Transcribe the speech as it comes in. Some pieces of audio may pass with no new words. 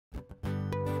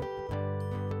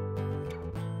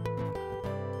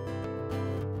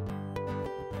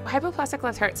hypoplastic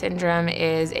left heart syndrome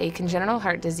is a congenital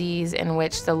heart disease in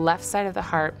which the left side of the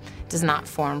heart does not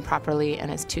form properly and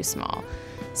is too small.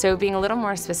 So being a little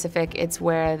more specific, it's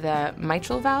where the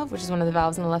mitral valve, which is one of the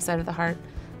valves on the left side of the heart,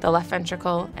 the left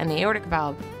ventricle, and the aortic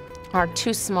valve are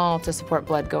too small to support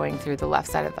blood going through the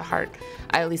left side of the heart,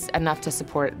 at least enough to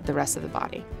support the rest of the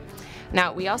body.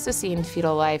 Now, we also see in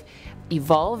fetal life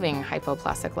evolving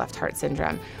hypoplastic left heart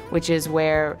syndrome, which is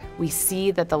where we see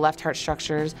that the left heart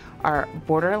structures are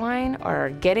borderline or are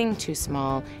getting too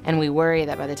small, and we worry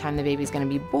that by the time the baby's going to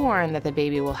be born, that the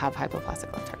baby will have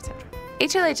hypoplastic left heart syndrome.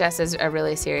 HLHS is a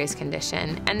really serious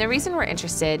condition, and the reason we're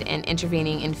interested in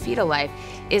intervening in fetal life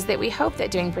is that we hope that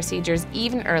doing procedures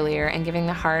even earlier and giving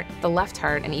the left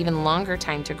heart an even longer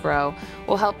time to grow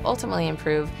will help ultimately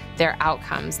improve their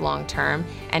outcomes long term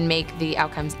and make the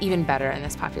outcomes even better in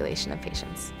this population of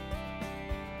patients.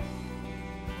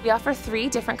 We offer 3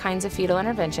 different kinds of fetal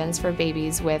interventions for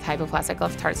babies with hypoplastic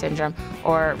left heart syndrome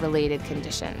or related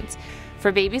conditions.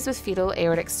 For babies with fetal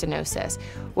aortic stenosis,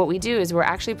 what we do is we're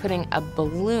actually putting a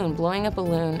balloon, blowing a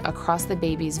balloon across the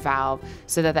baby's valve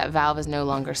so that that valve is no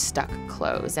longer stuck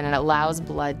closed, and it allows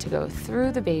blood to go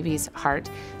through the baby's heart,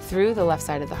 through the left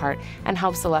side of the heart, and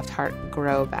helps the left heart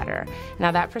grow better.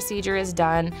 Now that procedure is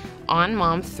done on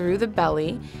mom through the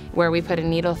belly, where we put a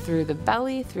needle through the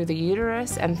belly, through the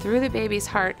uterus, and through the baby's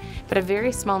heart, but a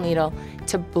very small needle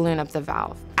to balloon up the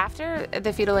valve. After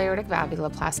the fetal aortic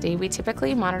valvuloplasty, we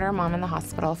typically monitor mom in the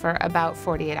hospital for about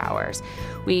 48 hours.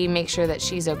 We make sure that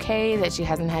she's okay, that she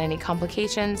hasn't had any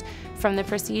complications from the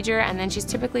procedure, and then she's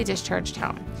typically discharged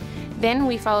home. Then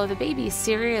we follow the baby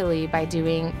serially by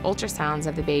doing ultrasounds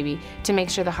of the baby to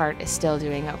make sure the heart is still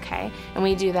doing okay, and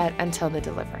we do that until the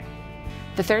delivery.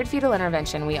 The third fetal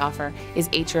intervention we offer is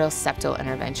atrial septal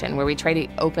intervention, where we try to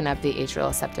open up the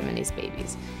atrial septum in these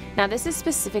babies. Now, this is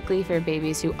specifically for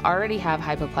babies who already have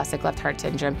hypoplastic left heart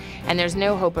syndrome, and there's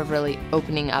no hope of really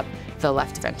opening up the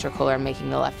left ventricle or making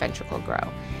the left ventricle grow.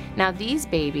 Now, these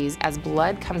babies, as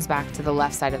blood comes back to the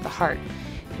left side of the heart,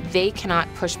 they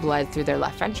cannot push blood through their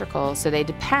left ventricle, so they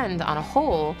depend on a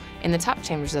hole in the top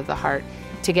chambers of the heart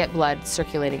to get blood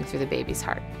circulating through the baby's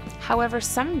heart. However,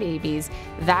 some babies,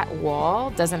 that wall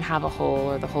doesn't have a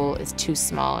hole, or the hole is too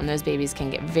small, and those babies can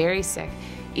get very sick,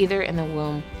 either in the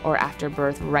womb or after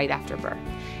birth, right after birth.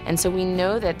 And so we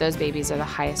know that those babies are the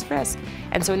highest risk,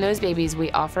 and so in those babies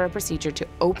we offer a procedure to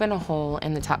open a hole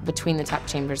in the top, between the top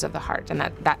chambers of the heart, and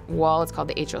that wall is called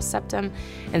the atrial septum,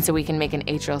 and so we can make an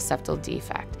atrial septal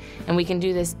defect. And we can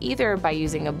do this either by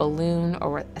using a balloon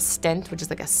or a stent, which is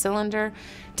like a cylinder,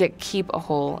 to keep a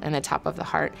hole in the top of the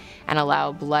heart and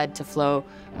allow blood to flow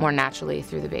more naturally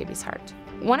through the baby's heart.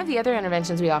 One of the other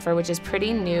interventions we offer, which is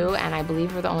pretty new, and I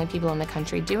believe we're the only people in the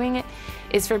country doing it,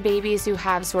 is for babies who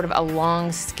have sort of a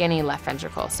long, skinny left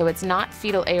ventricle. So it's not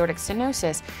fetal aortic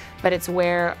stenosis, but it's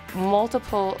where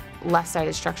multiple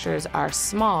left-sided structures are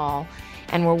small,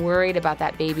 and we're worried about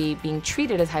that baby being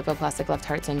treated as hypoplastic left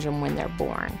heart syndrome when they're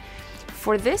born.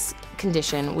 For this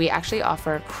condition, we actually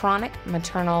offer chronic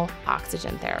maternal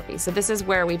oxygen therapy. So this is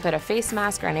where we put a face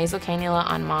mask or a nasal cannula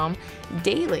on mom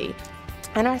daily.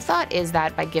 And our thought is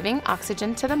that by giving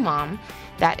oxygen to the mom,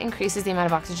 that increases the amount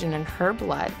of oxygen in her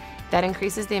blood, that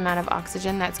increases the amount of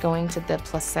oxygen that's going to the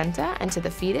placenta and to the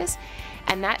fetus,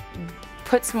 and that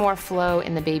puts more flow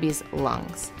in the baby's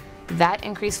lungs. That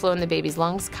increased flow in the baby's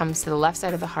lungs comes to the left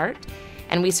side of the heart,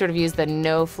 and we sort of use the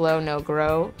no flow, no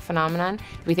grow phenomenon.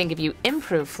 We think if you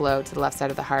improve flow to the left side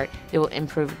of the heart, it will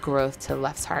improve growth to the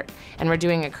left heart. And we're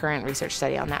doing a current research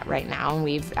study on that right now, and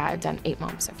we've done 8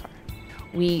 moms so far.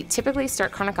 We typically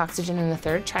start chronic oxygen in the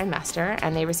 3rd trimester,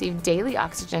 and they receive daily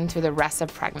oxygen through the rest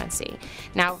of pregnancy.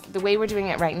 Now, the way we're doing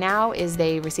it right now is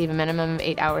they receive a minimum of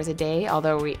 8 hours a day,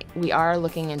 although we are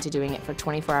looking into doing it for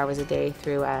 24 hours a day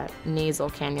through a nasal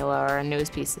cannula or a nose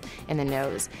piece in the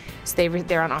nose. So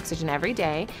they're on oxygen every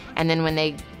day, and then when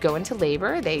they go into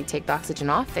labor, they take the oxygen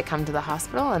off, they come to the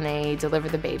hospital, and they deliver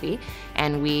the baby,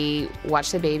 and we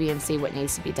watch the baby and see what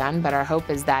needs to be done. But our hope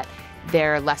is that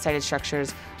their left-sided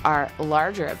structures are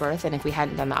larger at birth than if we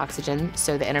hadn't done the oxygen,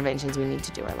 so the interventions we need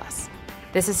to do are less.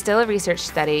 This is still a research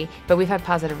study, but we've had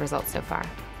positive results so far.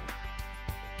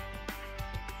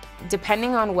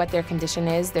 Depending on what their condition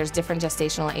is, there's different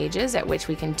gestational ages at which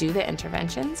we can do the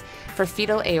interventions. For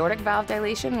fetal aortic valve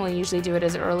dilation, we'll usually do it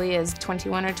as early as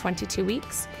 21 or 22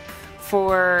 weeks.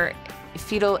 For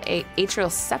fetal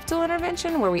atrial septal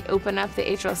intervention, where we open up the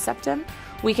atrial septum,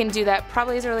 we can do that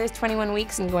probably as early as 21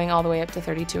 weeks and going all the way up to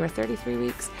 32 or 33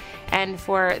 weeks. And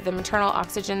for the maternal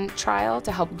oxygen trial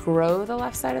to help grow the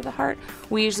left side of the heart,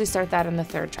 we usually start that in the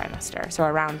 3rd trimester, so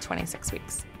around 26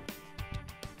 weeks.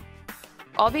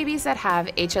 all babies that have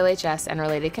HLHS and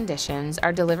related conditions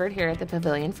are delivered here at the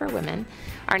Pavilion for Women.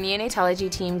 Our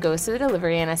neonatology team goes to the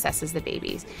delivery and assesses the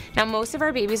babies. Now, most of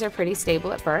our babies are pretty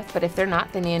stable at birth, but if they're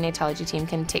not, the neonatology team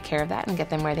can take care of that and get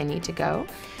them where they need to go.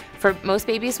 For most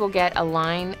babies, we'll get a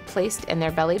line placed in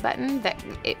their belly button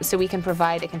so we can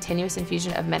provide a continuous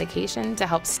infusion of medication to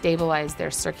help stabilize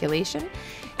their circulation.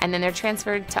 And then they're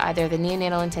transferred to either the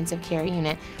neonatal intensive care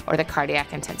unit or the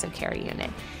cardiac intensive care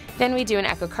unit. Then we do an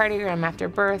echocardiogram after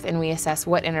birth and we assess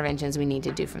what interventions we need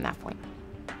to do from that point.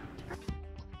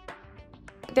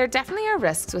 There definitely are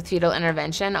risks with fetal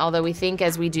intervention, although we think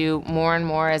as we do more and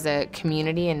more as a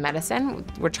community in medicine,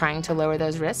 we're trying to lower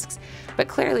those risks. But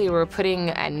clearly we're putting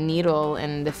a needle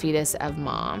in the fetus of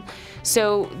mom.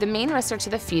 So the main risks are to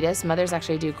the fetus. Mothers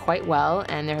actually do quite well,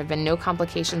 and there have been no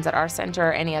complications at our center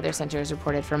or any other centers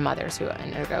reported for mothers who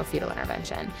undergo fetal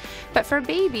intervention. But for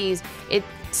babies,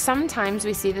 sometimes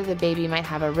we see that the baby might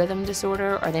have a rhythm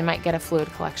disorder or they might get a fluid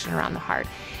collection around the heart.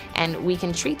 And we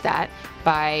can treat that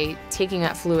by taking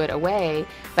that fluid away,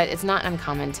 but it's not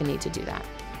uncommon to need to do that.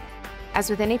 As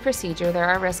with any procedure, there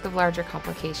are risks of larger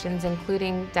complications,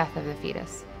 including death of the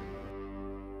fetus.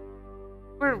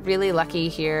 We're really lucky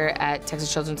here at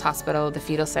Texas Children's Hospital, the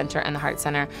Fetal Center and the Heart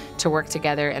Center to work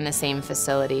together in the same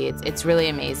facility. It's really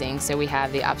amazing. So we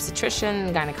have the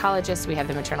obstetrician, gynecologist, we have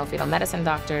the maternal fetal medicine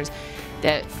doctors,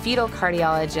 the fetal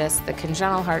cardiologists, the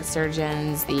congenital heart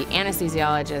surgeons, the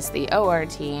anesthesiologists, the OR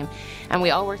team, and we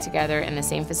all work together in the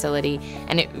same facility,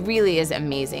 and it really is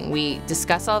amazing. We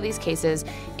discuss all these cases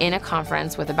in a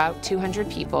conference with about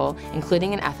 200 people,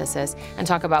 including an ethicist, and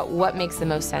talk about what makes the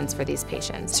most sense for these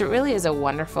patients. So it really is a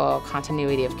wonderful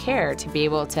continuity of care to be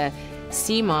able to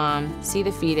see mom, see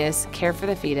the fetus, care for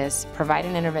the fetus, provide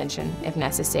an intervention if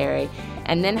necessary,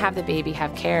 and then have the baby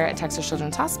have care at Texas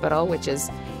Children's Hospital, which is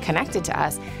connected to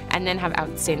us, and then have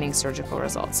outstanding surgical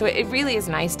results. So it really is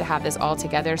nice to have this all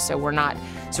together so we're not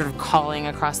sort of calling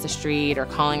across the street or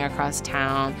calling across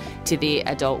town to the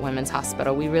adult women's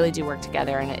hospital. We really do work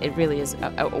together, and it really is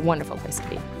a wonderful place to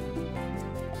be.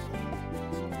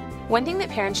 One thing that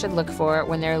parents should look for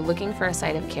when they're looking for a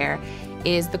site of care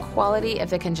is the quality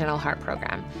of the congenital heart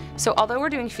program. So although we're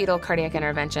doing fetal cardiac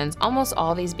interventions, almost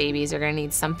all these babies are going to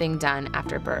need something done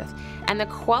after birth. And the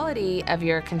quality of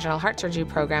your congenital heart surgery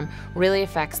program really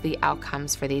affects the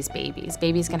outcomes for these babies.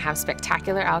 Babies can have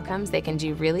spectacular outcomes, they can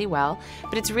do really well,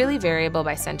 but it's really variable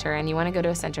by center, and you want to go to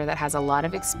a center that has a lot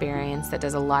of experience, that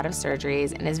does a lot of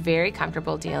surgeries, and is very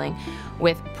comfortable dealing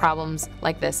with problems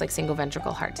like this, like single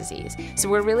ventricle heart disease. So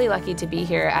we're really lucky to be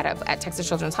here at Texas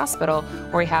Children's Hospital,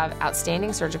 where we have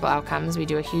outstanding surgical outcomes. We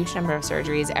do a huge number of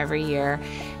surgeries every year,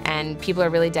 and people are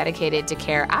really dedicated to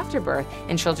care after birth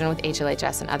in children with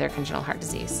HLHS and other congenital heart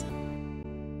disease.